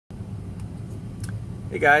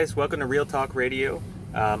Hey guys, welcome to Real Talk Radio.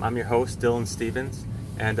 I'm your host, Dylan Stevens,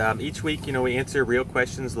 and each week, we answer real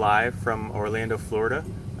questions live from Orlando, Florida.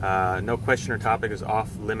 No question or topic is off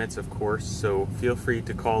limits, of course, so feel free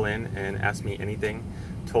to call in and ask me anything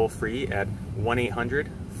toll free at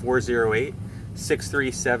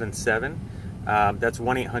 1-800-408-6377. That's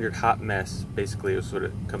 1-800-HOT-MESS, basically is what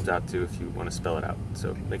it comes out to if you want to spell it out. So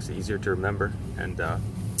it makes it easier to remember. And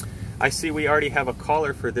I see we already have a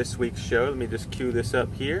caller for this week's show. Let me just cue this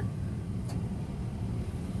up here.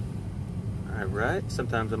 All right,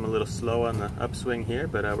 sometimes I'm a little slow on the upswing here,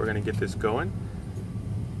 but we're going to get this going.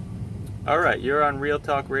 All right, you're on Real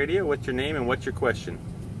Talk Radio. What's your name and what's your question?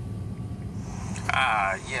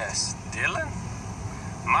 Yes, Dylan.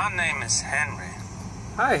 My name is Henry.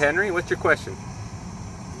 Hi, Henry. What's your question?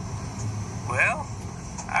 Well,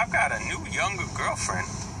 I've got a new younger girlfriend.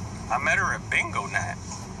 I met her at bingo night.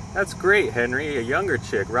 That's great, Henry. A younger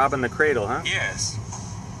chick, robbing the cradle, huh? Yes.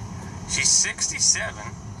 She's 67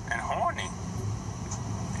 and horny.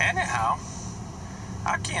 Anyhow,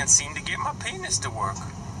 I can't seem to get my penis to work.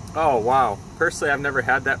 Oh, wow. Personally, I've never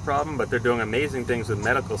had that problem, but they're doing amazing things with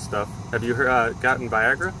medical stuff. Have you gotten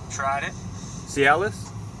Viagra? Tried it.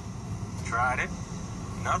 Cialis? Tried it.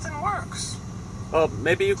 Nothing works. Well,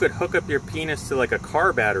 maybe you could hook up your penis to like a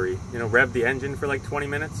car battery, rev the engine for like 20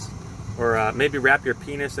 minutes. Or maybe wrap your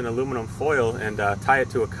penis in aluminum foil and tie it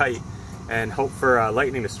to a kite and hope for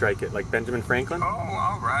lightning to strike it, like Benjamin Franklin. Oh,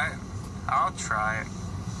 all right. I'll try it.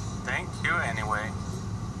 Thank you anyway.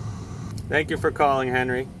 Thank you for calling,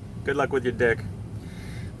 Henry. Good luck with your dick.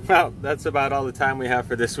 Well, that's about all the time we have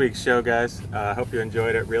for this week's show, guys. Hope you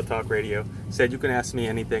enjoyed it. Real Talk Radio. Said you can ask me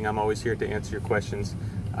anything. I'm always here to answer your questions.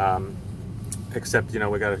 Except, we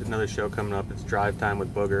got another show coming up. It's Drive Time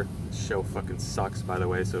with Booger. The show fucking sucks, by the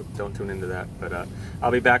way, so don't tune into that. But I'll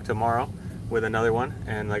be back tomorrow with another one.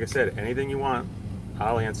 And like I said, anything you want,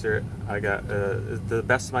 I'll answer it. I got, to the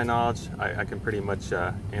best of my knowledge, I can pretty much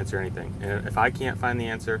answer anything. And if I can't find the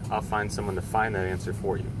answer, I'll find someone to find that answer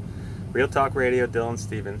for you. Real Talk Radio, Dylan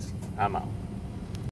Stevens. I'm out.